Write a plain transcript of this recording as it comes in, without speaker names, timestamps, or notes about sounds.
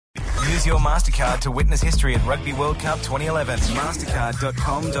Use your MasterCard to witness history at Rugby World Cup 2011.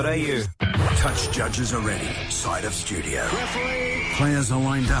 Mastercard.com.au. Touch judges are ready. Side of studio. Players are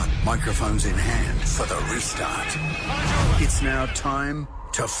lined up. Microphones in hand for the restart. It's now time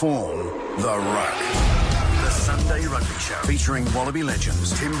to form the Ruck. The Sunday Rugby Show featuring Wallaby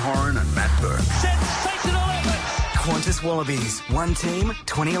legends Tim Horan and Matt Burke. Sensational efforts! Qantas Wallabies. One team,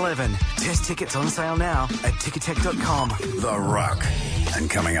 2011. Test tickets on sale now at ticketek.com. The Ruck. And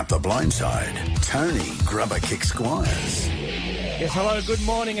coming up the blind side, Tony Grubber Kick Squires. Yes, hello, good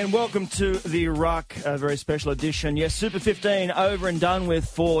morning and welcome to the Ruck, a very special edition. Yes, Super 15 over and done with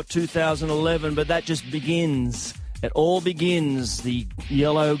for 2011, but that just begins. It all begins. The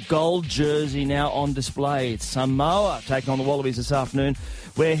yellow gold jersey now on display. It's Samoa taking on the Wallabies this afternoon.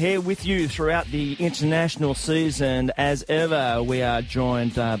 We're here with you throughout the international season. As ever, we are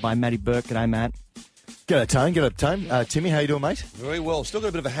joined by Matty Burke. G'day, Matt. G'day, Tone. G'day, Tone. Timmy, how you doing, mate? Very well. Still got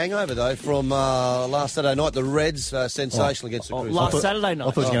a bit of a hangover, though, from last Saturday night. The Reds sensational against the Cruisers. Last Saturday night.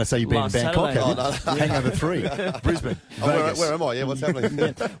 I thought you were going to say you've been in Bangkok. No. Hangover 3, Brisbane, Vegas. Where am I? Yeah, what's happening?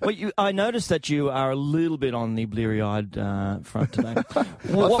 Yeah. Well, I noticed that you are a little bit on the bleary-eyed front today. I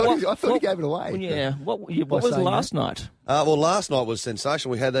thought he gave it away. Yeah. What was last night? Well, last night was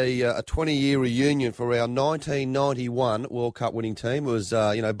sensational. We had a 20-year reunion for our 1991 World Cup winning team. It was,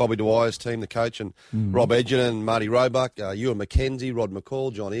 Bobby Dwyer's team, the coach, and Rob Edgerton, Marty Roebuck, Ewan McKenzie, Rod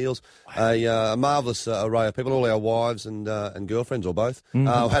McCall, John Eales, a marvellous array of people, all our wives and girlfriends, or both.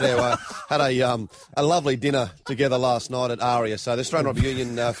 Had a lovely dinner together last night at Aria. So the Australian Rugby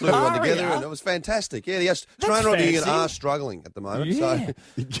Union flew everyone together, and it was fantastic. Yeah, the Australian Rugby Union are struggling at the moment. Yeah.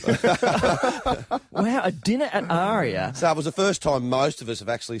 So. Wow, a dinner at Aria. So it was the first time most of us have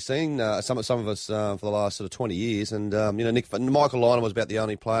actually seen some of us for the last sort of 20 years, and Michael Lynham was about the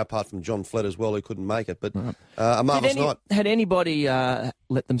only player apart from John Flett as well who couldn't make it. But a marvellous night. Had anybody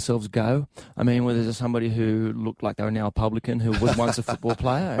let themselves go? I mean, was there somebody who looked like they were now a publican who was once a football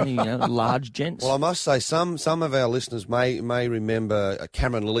player? Any large gents? Well, I must say some of our listeners may remember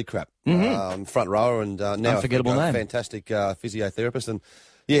Cameron Lillicrap, front rower, and now unforgettable name. Fantastic physiotherapist. And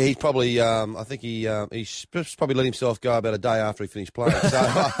yeah, he's probably. I think he's probably let himself go about a day after he finished playing. So,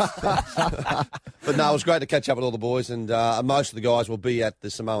 but no, it was great to catch up with all the boys, and most of the guys will be at the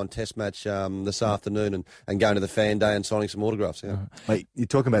Samoan Test match this afternoon, and going to the fan day and signing some autographs. Yeah, mate, you're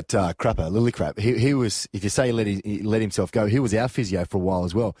talking about Lillicrap. He was. If you say he let himself go, he was our physio for a while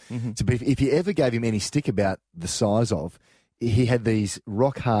as well. So if you ever gave him any stick about the size of. He had these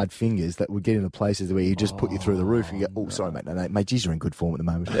rock-hard fingers that would get into places where he just put you through the roof. And you go, sorry, mate. No, mate, geez, you're in good form at the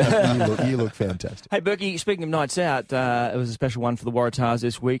moment. you look fantastic. Hey, Berkey, speaking of nights out, it was a special one for the Waratahs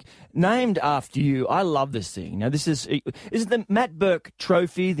this week. Named after you. I love this thing. Now, is it the Matt Burke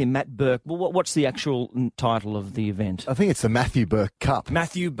Trophy, the Matt Burke... Well, what's the actual title of the event? I think it's the Matthew Burke Cup.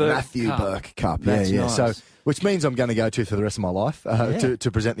 Matthew Burke Cup. That's yeah. Nice. So, which means I'm going to go to for the rest of my life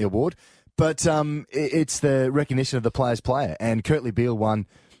to present the award. But it's the recognition of the player's player, and Kurtley Beale won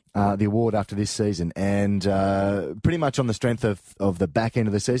the award after this season, and pretty much on the strength of the back end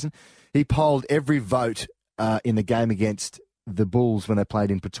of the season. He polled every vote in the game against the Bulls when they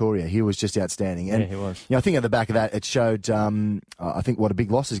played in Pretoria. He was just outstanding. And, yeah, he was. I think at the back of that, it showed, I think, what a big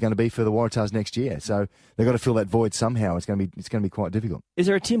loss is going to be for the Waratahs next year. So they've got to fill that void somehow. It's going to be quite difficult. Is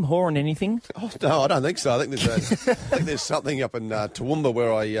there a Tim Horan anything? Oh, no, I don't think so. I think there's something up in Toowoomba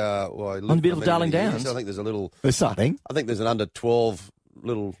where I live. On the beautiful Darling Downs. I think there's a little... There's something. I think there's an under-12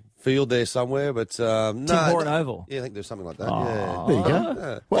 little field there somewhere, but Tim Horan Oval. Yeah, I think there's something like that. Oh, yeah. There you go.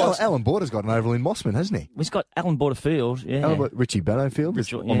 Yeah. Well, Alan Border's got an oval in Mossman, hasn't he? He's got Alan Border Field. Yeah, Richie Banno Field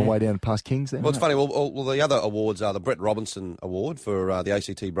on the way down past Kings there. Well, it's funny. Well, the other awards are the Brett Robinson Award for the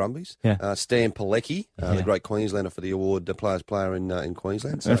ACT Brumbies. Yeah. Stan Pilecki, the great Queenslander for the award, the players player in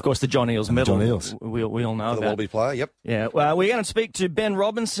Queensland. So. And of course, the John Eales medal. John Eales. We all know the about. Wallaby player. Yep. Yeah. Well, we're going to speak to Ben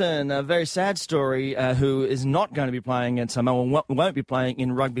Robinson, a very sad story, who is not going to be playing at Samoa, won't be playing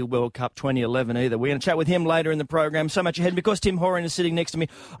in Rugby World Cup 2011 either. We're going to chat with him later in the program. So much ahead. Because Tim Horan is sitting next to me,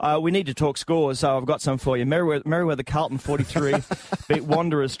 we need to talk scores, so I've got some for you. Merriweather Carlton 43, beat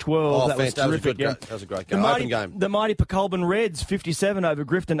Wanderers 12. Oh, that was terrific. That was a great game. Open game. The mighty Pecolban Reds 57 over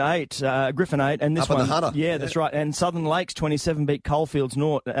Griffin 8. And this Up on one, the Hunter. Yeah, that's right. And Southern Lakes 27 beat Coalfields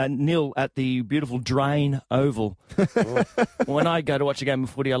nil at the beautiful Drain Oval. When I go to watch a game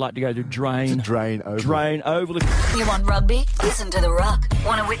of footy, I like to go to Drain. Drain Oval. Drain Oval. You want rugby? Listen to the Ruck.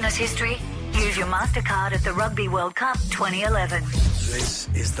 Want to witness history? Use your MasterCard at the Rugby World Cup 2011. This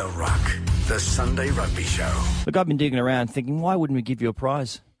is the Ruck, the Sunday Rugby Show. Look, I've been digging around thinking, why wouldn't we give you a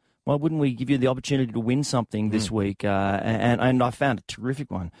prize? Why wouldn't we give you the opportunity to win something this week? And I found a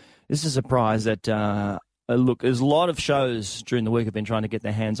terrific one. This is a prize that look, there's a lot of shows during the week have been trying to get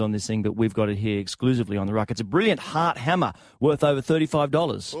their hands on this thing, but we've got it here exclusively on the Ruck. It's a brilliant heart hammer worth over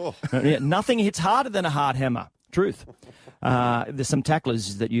 $35. Yeah, nothing hits harder than a heart hammer. Truth. There's some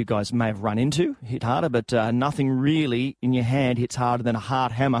tacklers that you guys may have run into, hit harder, but nothing really in your hand hits harder than a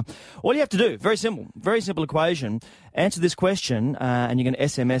heart hammer. All you have to do, very simple equation, answer this question, and you can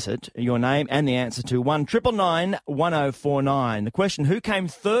SMS it, your name and the answer to 199 1049. The question, who came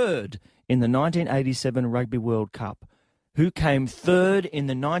third in the 1987 Rugby World Cup? Who came third in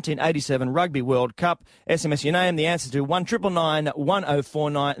the 1987 Rugby World Cup? SMS your name, the answer to 199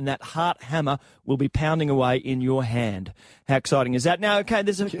 1049, and that heart hammer will be pounding away in your hand. How exciting is that? Now, okay,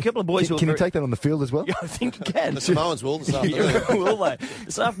 there's a couple of boys who... Can you take that on the field as well? Yeah, I think you can. The Samoans will this afternoon. Will they?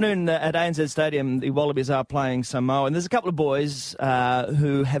 This afternoon at ANZ Stadium, the Wallabies are playing Samoa, and there's a couple of boys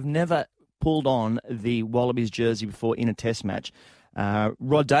who have never pulled on the Wallabies jersey before in a test match.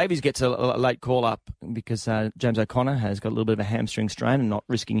 Rod Davies gets a late call-up because James O'Connor has got a little bit of a hamstring strain and not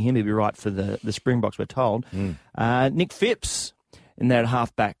risking him. He'll be right for the Springboks, we're told. Nick Phipps in there at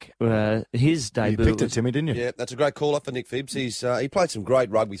halfback, his debut. You picked it, Timmy, didn't you? Yeah, that's a great call-up for Nick Phipps. He played some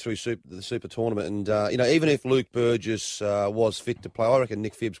great rugby through the Super Tournament, and even if Luke Burgess was fit to play, I reckon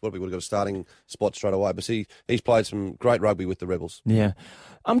Nick Phipps would have got a starting spot straight away. But he's played some great rugby with the Rebels. Yeah.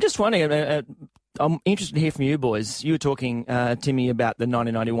 I'm just wondering... I'm interested to hear from you boys. You were talking, Timmy, about the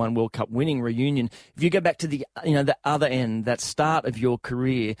 1991 World Cup winning reunion. If you go back to the other end, that start of your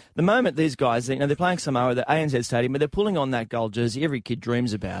career, the moment these guys, they're playing Samoa at the ANZ Stadium, but they're pulling on that gold jersey. Every kid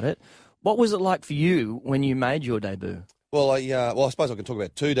dreams about it. What was it like for you when you made your debut? Well, I suppose I can talk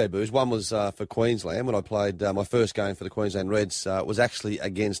about two debuts. One was for Queensland when I played my first game for the Queensland Reds. Was actually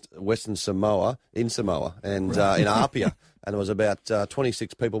against Western Samoa in Samoa and in Apia. And there was about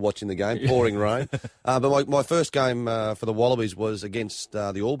 26 people watching the game, pouring rain. But my first game for the Wallabies was against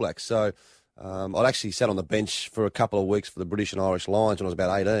the All Blacks. So I'd actually sat on the bench for a couple of weeks for the British and Irish Lions when I was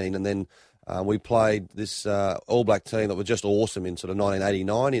about 18. And then we played this All Black team that was just awesome in sort of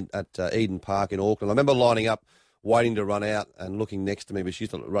 1989 at Eden Park in Auckland. I remember lining up, waiting to run out and looking next to me, but she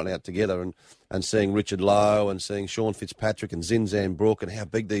used to run out together and seeing Richard Lowe and seeing Sean Fitzpatrick and Zinzan Brooke and how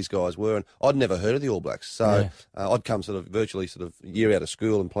big these guys were. And I'd never heard of the All Blacks. So I'd come virtually a year out of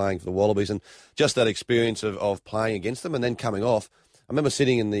school and playing for the Wallabies, and just that experience of playing against them and then coming off. I remember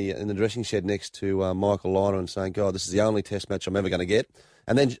sitting in the dressing shed next to Michael Liner and saying, God, this is the only test match I'm ever going to get.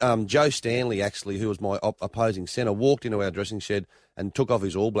 And then Joe Stanley, actually, who was my opposing centre, walked into our dressing shed and took off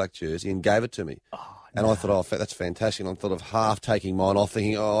his All Black jersey and gave it to me. And I thought, that's fantastic. And I thought of half taking mine off,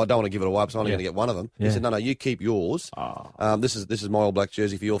 thinking, I don't want to give it away because I'm only going to get one of them. He said, no, you keep yours. This is my All Black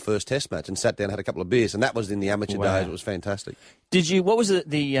jersey for your first test match, and sat down and had a couple of beers. And that was in the amateur days. It was fantastic. What was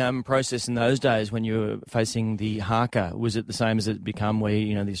the process in those days when you were facing the haka? Was it the same as it become where,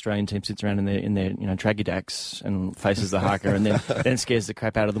 the Australian team sits around in their traggy dacks and faces the haka and then scares the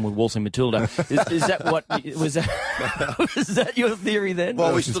crap out of them with Waltzing Matilda? Is that what, was that your theory then?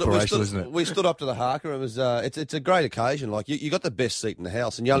 Well, we stood up to the haka. It was it's a great occasion. Like you got the best seat in the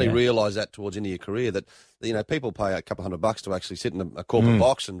house, and you only realise that towards the end of your career that people pay a couple $100 to actually sit in a corporate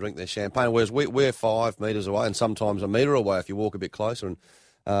box and drink their champagne, whereas we're 5 metres away and sometimes a metre away if you walk a bit closer. And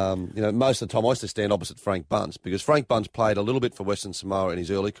most of the time I used to stand opposite Frank Bunce because Frank Bunce played a little bit for Western Samoa in his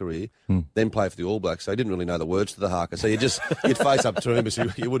early career, then played for the All Blacks, so he didn't really know the words to the haka. So you'd face up to him,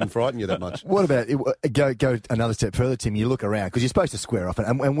 but he wouldn't frighten you that much. What about go another step further, Tim? You look around because you're supposed to square off,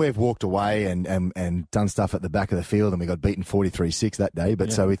 and we've walked away and done stuff at the back of the field, and we got beaten 43-6 that day.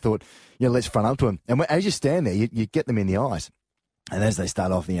 But so we thought, let's front up to them. And as you stand there, you get them in the eyes, and as they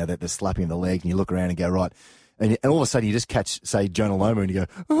start off, the slapping of the leg, and you look around and go right. And all of a sudden, you just catch, say, Jonah Loma, and you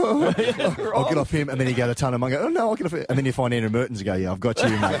go, I'll get off him. And then you go to Tana Mungo, I'll get off him. And then you find Andrew Mertens and go, I've got you,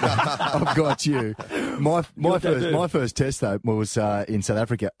 mate. I've got you. My first test, though, was in South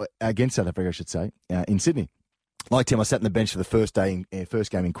Africa, against South Africa, I should say, in Sydney. Like Tim, I sat on the bench for the first game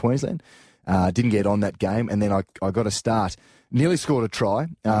in Queensland. Didn't get on that game, and then I got a start. Nearly scored a try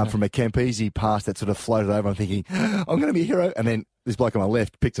from a Campese pass that sort of floated over. I'm thinking, I'm going to be a hero. And then this bloke on my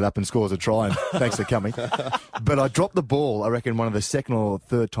left picked it up and scores a try, and thanks for coming. But I dropped the ball, I reckon, one of the second or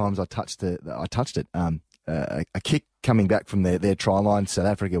third times I touched it. A kick coming back from their try line. South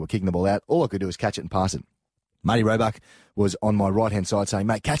Africa were kicking the ball out. All I could do was catch it and pass it. Marty Roebuck was on my right-hand side saying,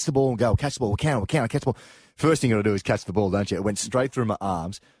 mate, catch the ball and go. Catch the ball. We can, catch the ball. First thing you got to do is catch the ball, don't you? It went straight through my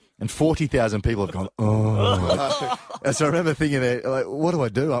arms. And 40,000 people have gone, oh. And so I remember thinking, like, what do I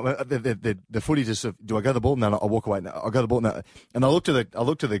do? The footy just, do I go to the ball? No, I walk away. No, I go to the ball. No. And I looked to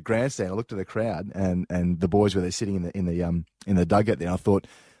the grandstand. I looked to the crowd, and the boys were there sitting in the dugout there. And I thought,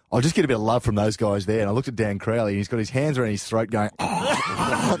 I'll just get a bit of love from those guys there. And I looked at Dan Crowley, and he's got his hands around his throat going,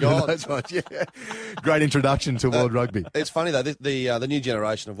 oh, God. Those ones, yeah. Great introduction to World Rugby. It's funny, though, the new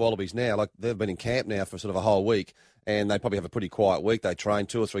generation of Wallabies now, like they've been in camp now for sort of a whole week, and they probably have a pretty quiet week. They train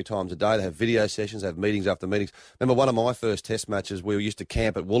 2 or 3 times a day. They have video sessions, they have meetings after meetings. Remember one of my first test matches, we used to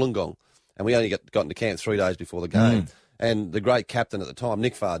camp at Wollongong, and we only got into camp 3 days before the game. And the great captain at the time,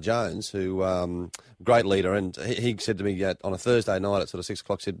 Nick Farr-Jones, who great leader, and he said to me on a Thursday night at sort of 6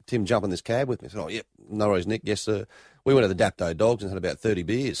 o'clock, said, "Tim, jump in this cab with me." I said, "Oh, yeah, no worries, Nick." "Yes, sir." We went to the Dapto Dogs and had about 30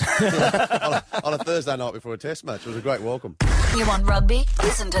 beers on a Thursday night before a test match. It was a great welcome. You want rugby?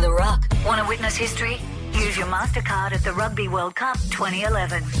 Listen to The Ruck. Want to witness history? Use your MasterCard at the Rugby World Cup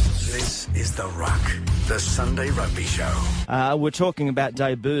 2011. This is The Ruck, the Sunday Rugby Show. We're talking about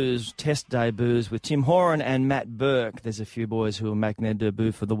debuts, test debuts with Tim Horan and Matt Burke. There's a few boys who are making their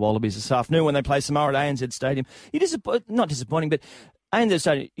debut for the Wallabies this afternoon when they play Samoa at ANZ Stadium. Not disappointing, but ANZ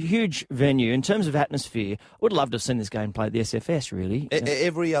Stadium, huge venue. In terms of atmosphere, I would love to have seen this game played at the SFS, really.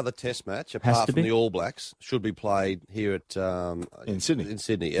 Every other test match, apart from the All Blacks, should be played here at in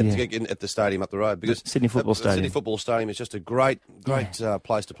Sydney. At the stadium up the road. Because Sydney Football Stadium. Sydney Football Stadium is just a great place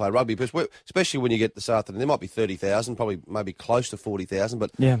to play rugby. Because especially when you get this afternoon, there might be 30,000, probably maybe close to 40,000,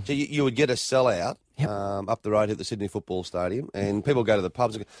 but so you would get a sellout up the road at the Sydney Football Stadium, and people go to the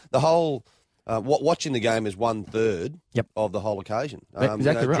pubs. The whole... watching the game is 1/3 of the whole occasion.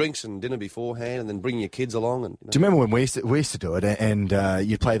 Exactly right. Drinks and dinner beforehand, and then bring your kids along. And do you remember when we used to do it? And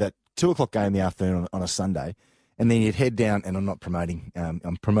you'd play that 2 o'clock game in the afternoon on a Sunday, and then you'd head down. And I'm not promoting.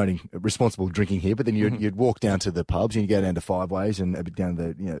 I'm promoting responsible drinking here. But then you'd walk down to the pubs, and you go down to Five Ways and a bit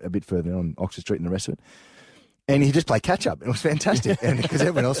down a bit further on Oxford Street and the rest of it. And you just play catch-up. It was fantastic because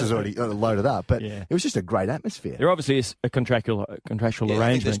everyone else was already loaded up. But it was just a great atmosphere. There obviously is a contractual arrangement going on.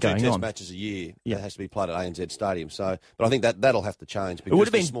 There's 2 test matches a year that has to be played at ANZ Stadium. So, but I think that'll have to change because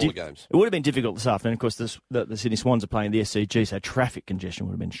it's smaller games. It would have been difficult this afternoon. Of course, the Sydney Swans are playing the SCG, so traffic congestion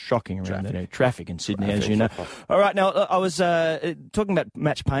would have been shocking around there. Traffic in Sydney, as you know. All right, now, I was talking about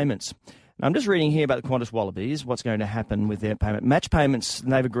match payments. I'm just reading here about the Qantas Wallabies, what's going to happen with their payment. Match payments,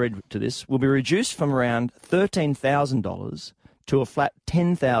 and they've agreed to this, will be reduced from around $13,000 to a flat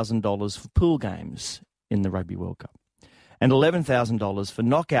 $10,000 for pool games in the Rugby World Cup and $11,000 for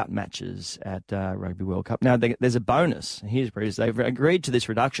knockout matches at Rugby World Cup. Now, there's a bonus. Here's they've agreed to this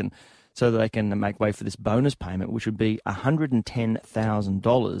reduction so that they can make way for this bonus payment, which would be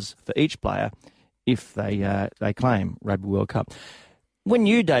 $110,000 for each player if they claim Rugby World Cup. When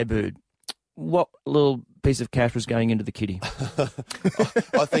you debuted, what little piece of cash was going into the kitty? I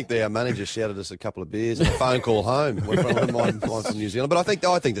think our manager shouted us a couple of beers and a phone call home from mine from New Zealand. But I think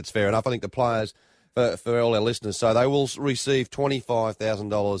that's fair enough. I think the players, for all our listeners, so they will receive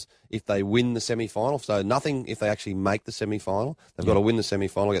 $25,000 if they win the semi-final. So nothing if they actually make the semi-final. They've got to win the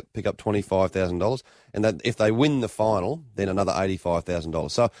semi-final, pick up $25,000. And that if they win the final, then another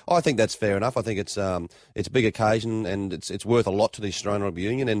 $85,000. So I think that's fair enough. I think it's a big occasion and it's worth a lot to the Australian Rugby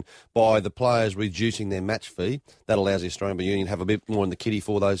Union. And by the players reducing their match fee, that allows the Australian Rugby Union to have a bit more in the kitty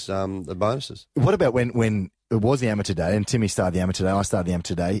for those the bonuses. What about when it was the amateur day, and Timmy started the amateur day, I started the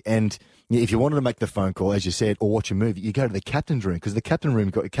amateur day, and if you wanted to make the phone call, as you said, or watch a movie, you go to the captain's room, because the captain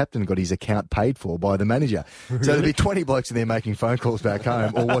got his account paid for by the manager. Really? So there'd be 20 blokes in there making phone calls back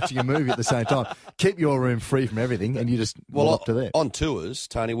home or watching a movie at the same time. Keep your room free from everything, and you just walk up to there. On tours,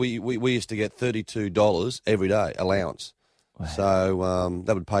 Tony, we used to get $32 every day allowance. Wow. So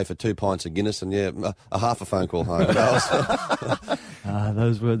that would pay for 2 pints of Guinness and a half a phone call home.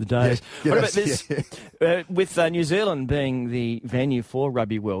 Those were the days. What about this? With New Zealand being the venue for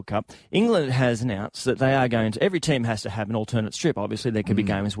Rugby World Cup, England has announced that they are going to. Every team has to have an alternate strip. Obviously, there could be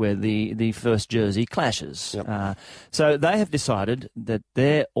games where the first jersey clashes. Yep. So they have decided that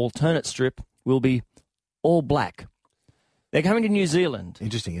their alternate strip will be all black. They're coming to New Zealand.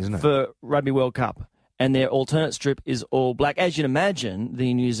 Interesting, isn't it? For Rugby World Cup. And their alternate strip is all black. As you'd imagine,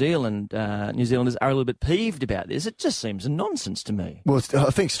 the New Zealanders are a little bit peeved about this. It just seems a nonsense to me. Well,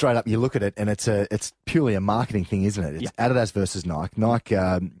 I think straight up you look at it, and it's purely a marketing thing, isn't it? It's Adidas versus Nike. Nike,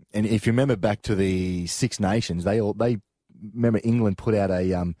 and if you remember back to the Six Nations, they remember England put out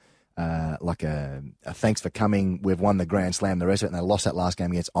a thanks for coming. We've won the Grand Slam, the rest of it, and they lost that last game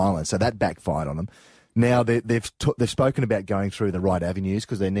against Ireland, so that backfired on them. Now, they've spoken about going through the right avenues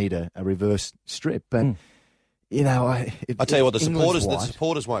because they need a reverse strip. But, I tell you what, the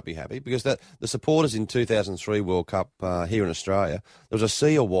supporters won't be happy because the supporters in 2003 World Cup here in Australia, there was a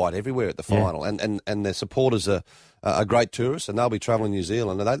sea of white everywhere at the final. And the supporters are are great tourists, and they'll be travelling New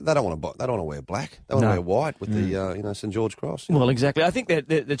Zealand, and they don't want to wear black. They want to wear white with the St George Cross. Well, exactly. I think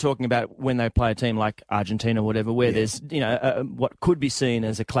they're talking about when they play a team like Argentina or whatever, where there's what could be seen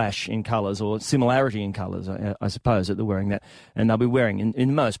as a clash in colours or similarity in colours. I suppose that they're wearing that, and they'll be wearing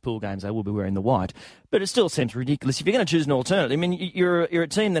in most pool games they will be wearing the white. But it still seems ridiculous if you're going to choose an alternative. I mean, you're a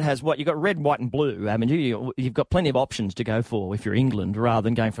team that has you've got red, white, and blue. I mean, you've got plenty of options to go for if you're England, rather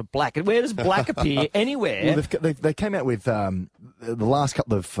than going for black. Where does black appear anywhere? Well, they came out with the last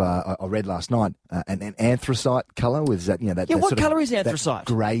couple of I read last night an anthracite colour with that what colour is anthracite?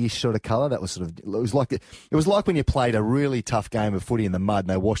 Greyish sort of colour. That was it was like when you played a really tough game of footy in the mud and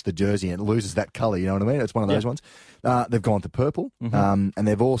they washed the jersey and it loses that colour. You know what I mean? It's one of those ones. They've gone to purple, and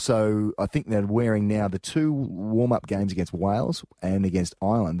they've also, I think they're wearing now the 2 warm-up games against Wales and against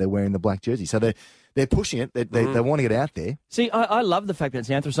Ireland. They're wearing the black jersey, so they're pushing it. They want to get out there. See, I love the fact that it's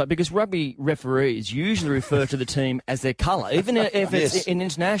anthracite because rugby referees usually refer to the team as their colour, even if it's in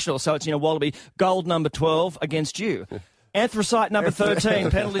international. So it's Wallaby gold number 12 against you. Anthracite number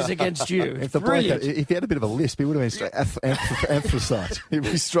 13, penalties against you. If he had a bit of a lisp, he would have been anthracite. He'd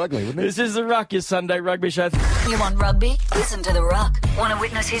be struggling, wouldn't he? This is the Ruck, your Sunday rugby show. You want rugby? Listen to the Ruck. Want to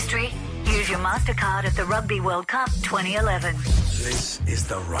witness history? Use your MasterCard at the Rugby World Cup 2011. This is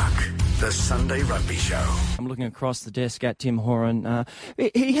the Ruck, the Sunday Rugby Show. I'm looking across the desk at Tim Horan.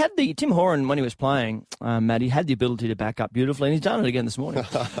 Tim Horan, when he was playing, Matt, he had the ability to back up beautifully, and he's done it again this morning.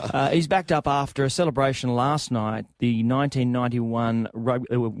 He's backed up after a celebration last night. The 1991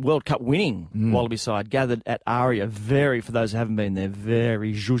 World Cup winning Wallaby side gathered at Aria. For those who haven't been there,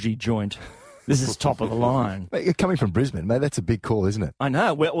 very zhuzhy joint. This is top of the line. Mate, you're coming from Brisbane, mate. That's a big call, isn't it? I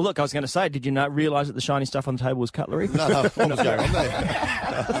know. Well, look, I was going to say, did you not realise that the shiny stuff on the table was cutlery? No, what was going on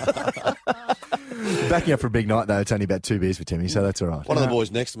there? Backing up for a big night, though, it's only about 2 beers for Timmy, so that's all right. One of the boys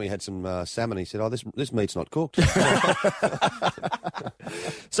next to me had some salmon. He said, this meat's not cooked.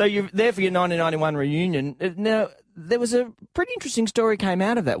 So you're there for your 1991 reunion. Now, there was a pretty interesting story came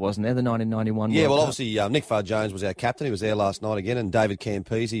out of that, wasn't there, the 1991 Yeah, World well, Cup? obviously, Nick Farr-Jones was our captain. He was there last night again, and David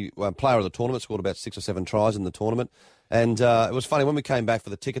Campese, player of the tournament, scored about 6 or 7 tries in the tournament. And it was funny, when we came back for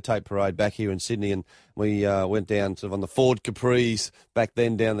the ticker tape parade back here in Sydney, and we went down sort of on the Ford Capris back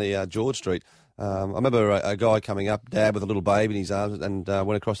then down the George Street, I remember a guy coming up, dad with a little baby in his arms, and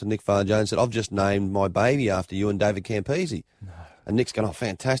went across to Nick Farr-Jones and said, "I've just named my baby after you and David Campese." No. And Nick's going, "Oh,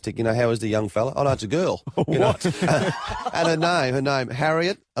 fantastic. How is the young fella?" "Oh, no, it's a girl." What? And her name,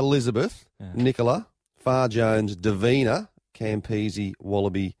 Harriet Elizabeth Nicola Farr-Jones Davina Campese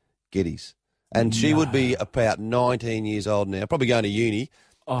Wallaby Geddes. And she would be about 19 years old now, probably going to uni.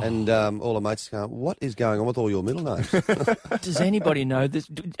 Oh. And all her mates are going, "What is going on with all your middle names?" Does anybody know this?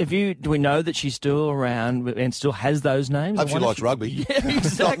 Do we know that she's still around and still has those names? I hope she likes rugby. Yeah,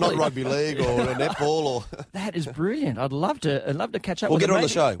 exactly. not rugby league or netball or. That is brilliant. I'd love to catch up. We'll with get her on the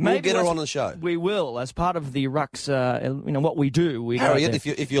show. We'll get her on the show. We will, as part of the Ruck's. What we do. Harriet,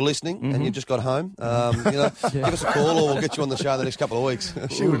 if you're listening and you just got home, give us a call or we'll get you on the show the next couple of weeks.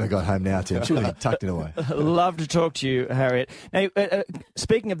 She wouldn't have got home now, Tim. She would have tucked it away. Love to talk to you, Harriet. Now,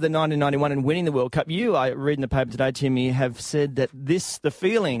 speaking of the 1991 and winning the World Cup, I read in the paper today, Timmy, have said that the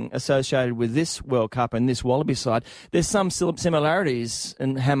feeling associated with this World Cup and this Wallaby side, there's some similarities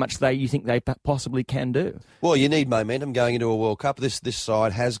in how much you think they possibly can do. Well, you need momentum going into a World Cup. This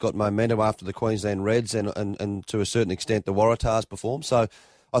side has got momentum after the Queensland Reds and to a certain extent the Waratahs performed. So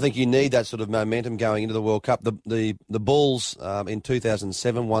I think you need that sort of momentum going into the World Cup. The Bulls in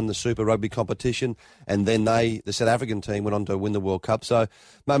 2007 won the Super Rugby competition, and then the South African team went on to win the World Cup. So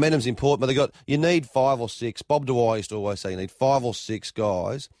momentum's important, but you need 5 or 6. Bob Dwyer used to always say you need 5 or 6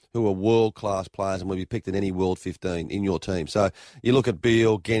 guys who are world-class players and will be picked in any World 15 in your team. So you look at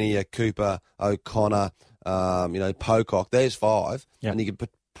Beale, Genia, Cooper, O'Connor, Pocock. There's 5, and you could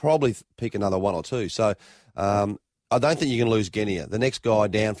probably pick another 1 or 2. So I don't think you can lose Genia. The next guy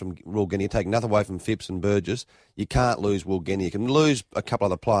down from Will Genia, take nothing away from Phipps and Burgess, you can't lose Will Genia. You can lose a couple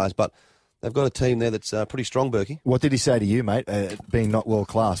other players, but they've got a team there that's pretty strong, Berkey. What did he say to you, mate, being not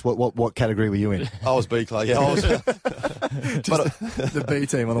world-class? What category were you in? I was B-class, yeah. I was the B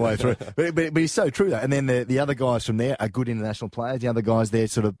team on the way through. But he's so true, though. And then the other guys from there are good international players. The other guys there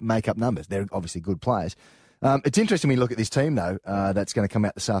sort of make up numbers. They're obviously good players. It's interesting when you look at this team, though, that's going to come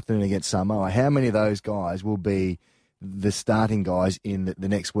out this afternoon against Samoa. How many of those guys will be the starting guys in the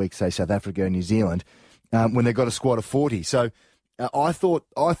next week, say South Africa and New Zealand, when they've got a squad of 40? So I thought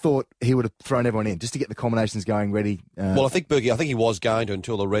he would have thrown everyone in just to get the combinations going ready. Well, I think Berkey, he was going to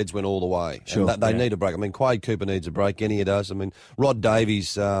until the Reds went all the way. Sure. And they need a break. I mean, Quade Cooper needs a break. Genia does. I mean, Rod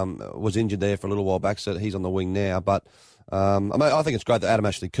Davies was injured there for a little while back, so he's on the wing now. But I think it's great that Adam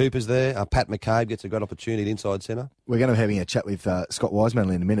Ashley Cooper's there. Pat McCabe gets a great opportunity at inside centre. We're going to be having a chat with Scott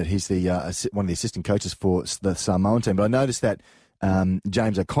Wisemantel in a minute. He's the one of the assistant coaches for the Samoan team. But I noticed that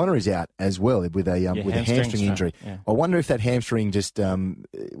James O'Connor is out as well with a hamstring injury. Yeah. I wonder if that hamstring just got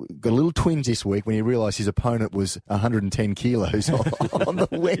a little twinge this week when he realised his opponent was 110 kilos on the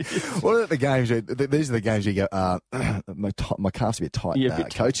wing. What are the games? These are the games where you go, my calf's a bit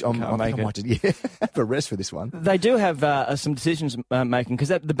tight, Coach. I might just have a rest for this one. They do have some decisions making because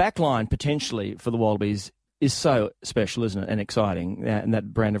the back line potentially for the Wallabies is so special, isn't it, and exciting, and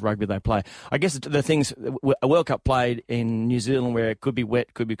that brand of rugby they play. I guess the things, a World Cup played in New Zealand where it could be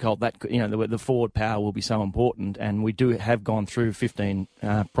wet, could be cold, the forward power will be so important, and we do have gone through 15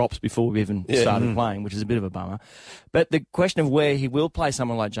 props before we even started playing, which is a bit of a bummer. But the question of where he will play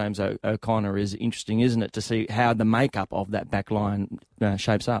someone like James O'Connor is interesting, isn't it, to see how the makeup of that back line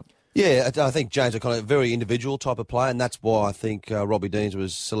shapes up. Yeah, I think James O'Connor, a very individual type of player, and that's why I think Robbie Deans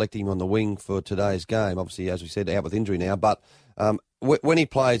was selecting him on the wing for today's game. Obviously, as we said, out with injury now. But when he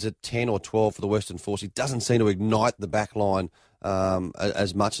plays at 10 or 12 for the Western Force, he doesn't seem to ignite the back line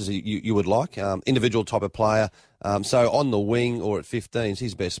as much as you would like. Individual type of player. So on the wing or at 15 is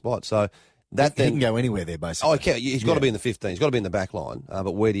his best spot. So that he can go anywhere there, basically. Oh, okay. He's got to be in the 15. He's got to be in the back line.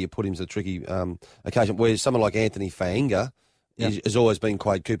 But where do you put him is a tricky occasion. Whereas someone like Anthony Fainga has always been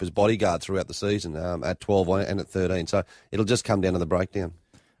Quade Cooper's bodyguard throughout the season at 12 and at 13. So it'll just come down to the breakdown.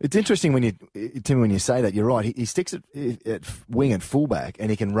 It's interesting when you say that. You're right. He sticks at wing and fullback, and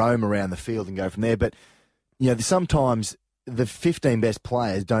he can roam around the field and go from there. But sometimes the 15 best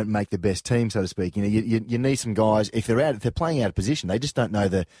players don't make the best team, so to speak. You need some guys if they're playing out of position. They just don't know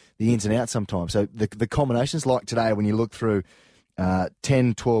the ins and outs sometimes. So the combinations like today, when you look through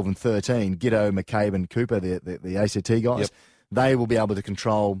 10, 12, and 13, Giddo, McCabe, and Cooper, the ACT guys. Yep. They will be able to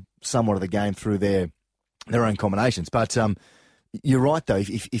control somewhat of the game through their own combinations. But you're right, though.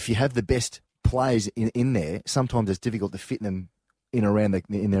 If you have the best players in there, sometimes it's difficult to fit them in around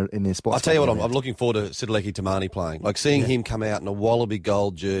in their spots. I'll tell you what, I'm looking forward to Sidaleki Tamani playing. Like seeing him come out in a Wallaby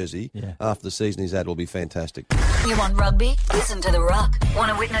gold jersey after the season he's had will be fantastic. You want rugby? Listen to The Ruck. Want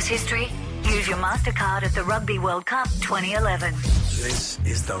to witness history? Use your MasterCard at the Rugby World Cup 2011. This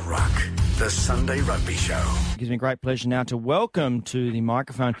is The Ruck, the Sunday Rugby Show. It gives me great pleasure now to welcome to the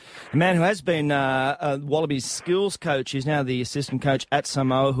microphone a man who has been a Wallabies skills coach. He's now the assistant coach at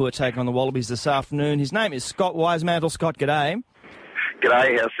Samoa, who are taking on the Wallabies this afternoon. His name is Scott Wisemantel. Scott, g'day.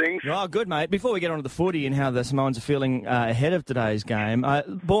 G'day, how's things? Oh, good, mate. Before we get on to the footy and how the Samoans are feeling ahead of today's game,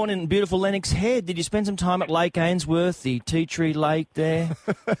 born in beautiful Lennox Head, did you spend some time at Lake Ainsworth, the Tea Tree Lake there?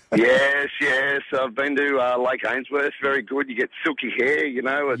 Yes. I've been to Lake Ainsworth. Very good. You get silky hair,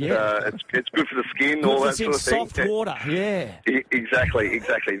 it's good for the skin, good all for that sort of thing. Soft water, yeah. Exactly.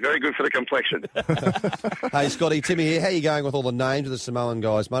 Very good for the complexion. Hey, Scotty, Timmy here. How are you going with all the names of the Samoan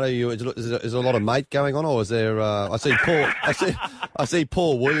guys, mate? Is there a lot of mate going on, or is there? I see Paul. I see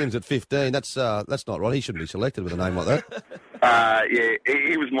Paul Williams at 15. That's not right. He shouldn't be selected with a name like that.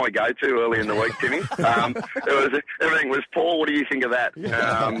 He was my go-to early in the week, Timmy. Everything was Paul. What do you think of that?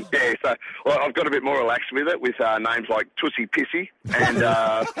 So I've got a bit more relaxed with it, with names like Tussie Pissy and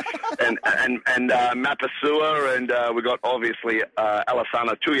Mapasua, and we've got obviously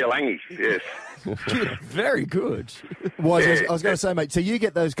Alasana Tuyalangi. Yes. Very good. I was going to say, mate, so you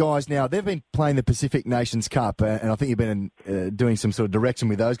get those guys now. They've been playing the Pacific Nations Cup, and I think you've been doing some sort of direction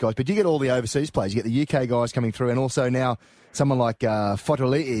with those guys. But you get all the overseas players. You get the UK guys coming through, and also now someone like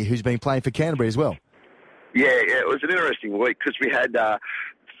Fotoli'i, who's been playing for Canterbury as well. Yeah, it was an interesting week because we had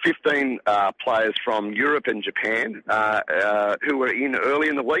 15 players from Europe and Japan who were in early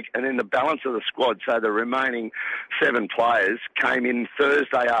in the week, and then the balance of the squad, so the remaining 7 players, came in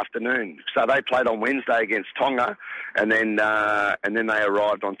Thursday afternoon. So they played on Wednesday against Tonga, and then they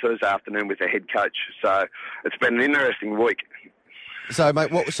arrived on Thursday afternoon with their head coach. So it's been an interesting week. So,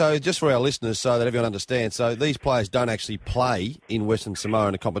 mate, so just for our listeners, so that everyone understands, so these players don't actually play in Western Samoa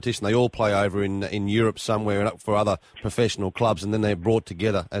in a competition. They all play over in Europe somewhere and for other professional clubs, and then they're brought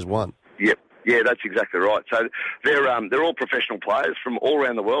together as one. Yep. Yeah, that's exactly right. So they're all professional players from all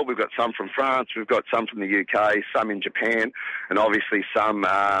around the world. We've got some from France, we've got some from the UK, some in Japan, and obviously some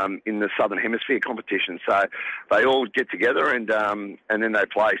in the Southern Hemisphere competition. So they all get together and then they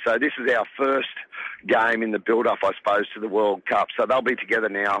play. So this is our first game in the build-up, I suppose, to the World Cup. So they'll be together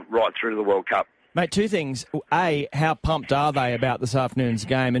now right through to the World Cup. Mate, two things. A, how pumped are they about this afternoon's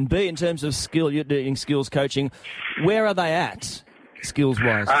game? And B, in terms of skill, you're doing skills coaching, where are they at,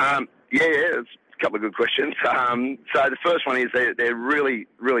 skills-wise? It's a couple of good questions. So the first one is they're really,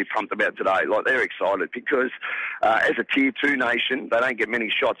 really pumped about today. Like, they're excited because as a Tier 2 nation, they don't get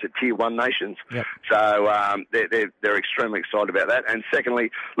many shots at Tier 1 nations. Yep. So they're extremely excited about that. And secondly,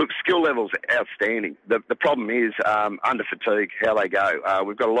 look, skill level's outstanding. The problem is under fatigue, how they go.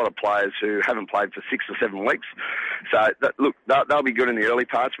 We've got a lot of players who haven't played for 6 or 7 weeks. So, they'll be good in the early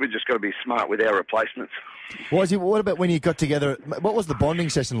parts. We've just got to be smart with our replacements. What about when you got together? What was the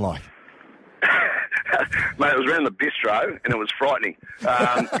bonding session like? Mate, it was around the bistro and it was frightening.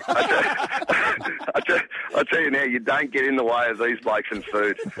 I tell you now, you don't get in the way of these blokes and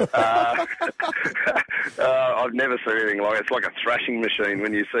food. I've never seen anything like it. It's like a thrashing machine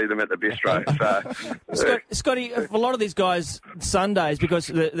when you see them at the bistro. Scotty, for a lot of these guys, Sundays, because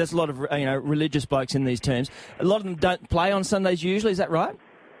there's a lot of religious blokes in these teams, a lot of them don't play on Sundays usually, is that right?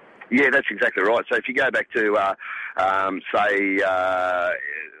 Yeah, that's exactly right. So if you go back to,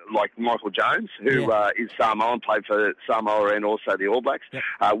 like Michael Jones, who is Samoan, played for Samoa and also the All Blacks,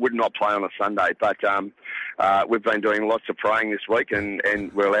 would not play on a Sunday. But we've been doing lots of praying this week, and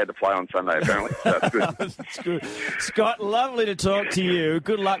we're allowed to play on Sunday, apparently. So it's good. That's good. Scott, lovely to talk to you.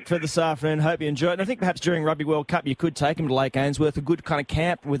 Good luck for this afternoon. Hope you enjoy it. And I think perhaps during Rugby World Cup you could take him to Lake Ainsworth, a good kind of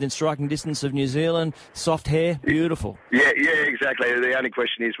camp within striking distance of New Zealand. Soft hair, beautiful. Yeah, exactly. The only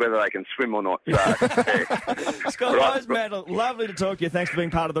question is whether they can swim or not. So, Scott Wisemantel, lovely to talk to you. Thanks for being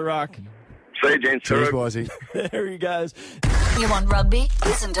part of the Ruck. See you, gents. Cheers, Wisey. There he goes. You want rugby?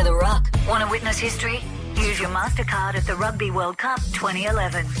 Listen to The Ruck. Want to witness history? Use your MasterCard at the Rugby World Cup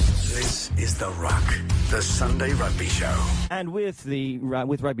 2011. This is The Ruck, the Sunday Rugby Show. And with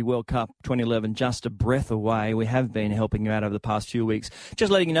Rugby World Cup 2011 just a breath away, we have been helping you out over the past few weeks.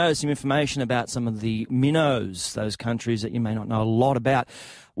 Just letting you know some information about some of the Minnows, those countries that you may not know a lot about.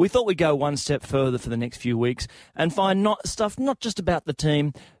 We thought we'd go one step further for the next few weeks and find not just about the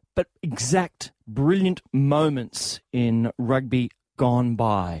team, but exact brilliant moments in rugby gone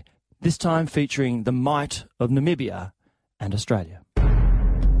by. This time featuring the might of Namibia and Australia.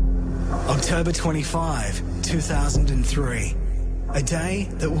 October 25, 2003. A day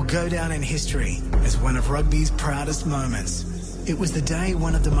that will go down in history as one of rugby's proudest moments. It was the day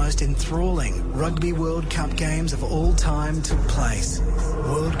one of the most enthralling Rugby World Cup games of all time took place.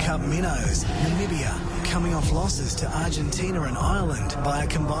 World Cup Minnows, Namibia, coming off losses to Argentina and Ireland by a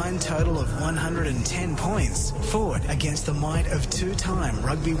combined total of 110 points, fought against the might of two-time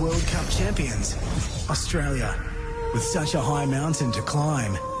Rugby World Cup champions, Australia. With such a high mountain to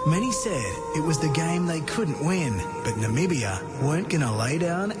climb, many said it was the game they couldn't win, but Namibia weren't going to lay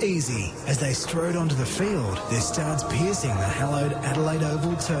down easy. As they strode onto the field, their studs piercing the hallowed Adelaide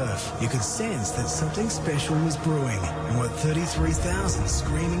Oval turf, you could sense that something special was brewing, and what 33,000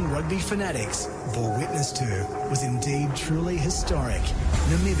 screaming rugby fanatics bore witness to was indeed truly historic.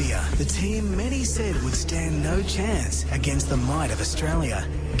 Namibia, the team many said would stand no chance against the might of Australia,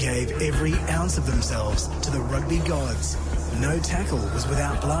 gave every ounce of themselves to the rugby gods. No tackle was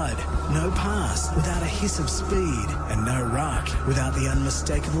without blood, no pass without a hiss of speed, and no ruck without the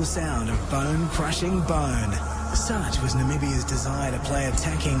unmistakable sound of bone-crushing bone. Such was Namibia's desire to play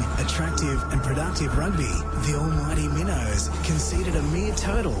attacking, attractive and productive rugby. The almighty Minnows conceded a mere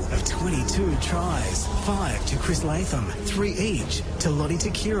total of 22 tries, 5 to Chris Latham, 3 each to Lottie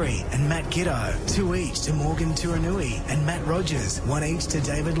Takiri and Matt Giddo, 2 each to Morgan Turanui and Matt Rogers, 1 each to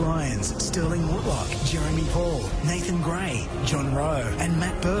David Lyons, Sterling Mortlock, Jeremy Paul, Nathan Gray, John Rowe and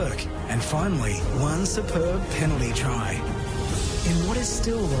Matt Burke, and finally 1 superb penalty try. In what is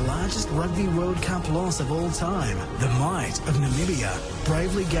still the largest Rugby World Cup loss of all time, the might of Namibia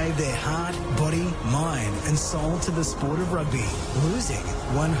bravely gave their heart, body, mind and soul to the sport of rugby, losing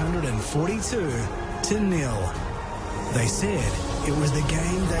 142-0. They said it was the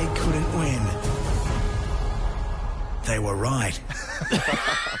game they couldn't win. They were right.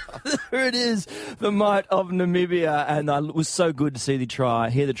 There it is, the might of Namibia, and it was so good to see hear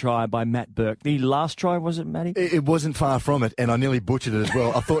the try by Matt Burke. The last try, was it, Matty? It wasn't far from it, and I nearly butchered it as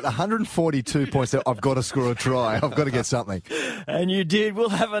well. I thought 142 points, I've got to score a try. I've got to get something. And you did. We'll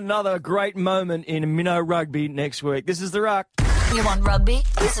have another great moment in Minnow Rugby next week. This is The Ruck. You want rugby?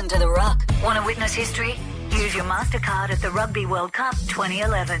 Listen to The Ruck. Want to witness history? Use your MasterCard at the Rugby World Cup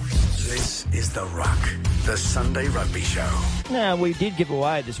 2011. This is The Ruck, the Sunday Rugby Show. Now, we did give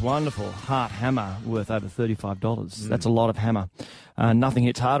away this wonderful heart hammer worth over $35. That's a lot of hammer. Nothing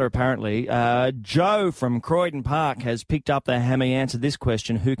hits harder, apparently. Joe from Croydon Park has picked up the hammer. He answered this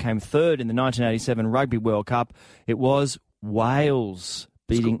question: who came third in the 1987 Rugby World Cup? It was Wales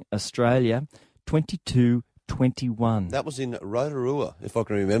beating Australia 22-21. That was in Rotorua, if I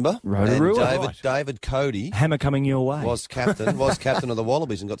can remember. Rotorua. And David Cody Hammer coming your way. was captain of the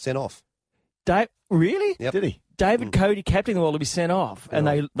Wallabies and got sent off. Really? Yep. Did he? David Cody, captain of the Wallabies, sent off, and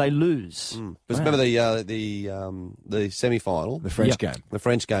they lose. Because remember the semi-final, The French game. the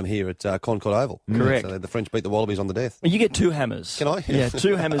French game here at Concord Oval. Correct. So the French beat the Wallabies on the death. You get 2 hammers. Can I? Yeah,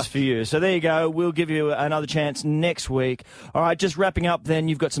 2 hammers for you. So there you go. We'll give you another chance next week. All right, just wrapping up then,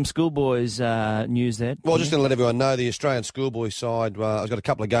 you've got some schoolboys news there. Well, just going to let everyone know the Australian schoolboy side has got a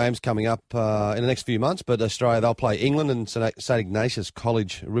couple of games coming up in the next few months, but Australia, they'll play England and St Ignatius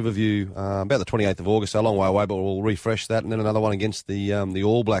College, Riverview, about the 28th of August, so a long way away, but we'll refresh that, and then another one against the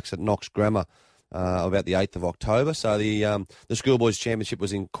All Blacks at Knox Grammar about the 8th of October. So the Schoolboys Championship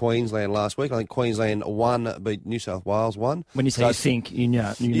was in Queensland last week. I think Queensland beat New South Wales 1. When you say you think, you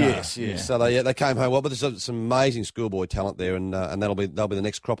know. Yes. Yeah. So they came home well, but there's some amazing schoolboy talent there, and they'll be the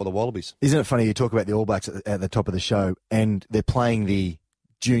next crop of the Wallabies. Isn't it funny you talk about the All Blacks at the top of the show, and they're playing the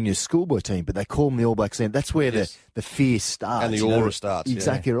junior schoolboy team, but they call them the All Blacks. That's where the fear starts. And the aura starts.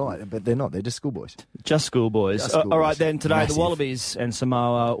 Exactly right. But they're not. They're just schoolboys. Just schoolboys. All right, then, today, Massive. the Wallabies and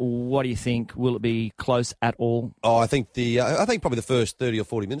Samoa, what do you think? Will it be close at all? Oh, I think probably the first 30 or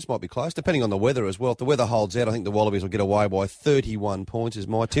 40 minutes might be close, depending on the weather as well. If the weather holds out, I think the Wallabies will get away by 31 points is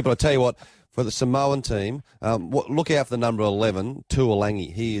my tip. But I tell you what, for the Samoan team, look out for the number 11,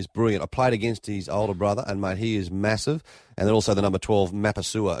 Tuolangi. He is brilliant. I played against his older brother, and, mate, he is massive. And then also the number 12,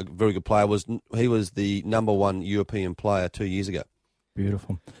 Mapasua, a very good player. He was the number 1 European player 2 years ago.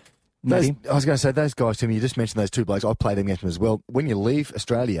 Beautiful. I was going to say, those guys, Tim, you just mentioned those 2 blokes. I played them against them as well. When you leave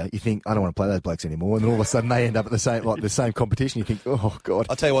Australia, you think, I don't want to play those blokes anymore. And then all of a sudden they end up at the same competition. You think, oh, God.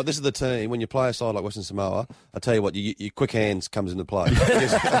 I'll tell you what, this is the team, when you play a side like Western Samoa, I'll tell you what, your quick hands comes into play.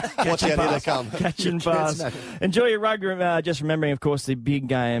 Watch out, here they come. Catch and pass. Enjoy your rugby. Just remembering, of course, the big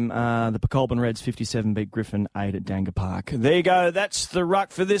game, the Pacolban Reds 57 beat Griffin 8 at Danga Park. There you go. That's the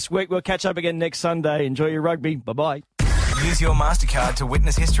ruck for this week. We'll catch up again next Sunday. Enjoy your rugby. Bye-bye. Use your MasterCard to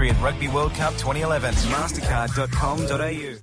witness history at Rugby World Cup 2011. Mastercard.com.au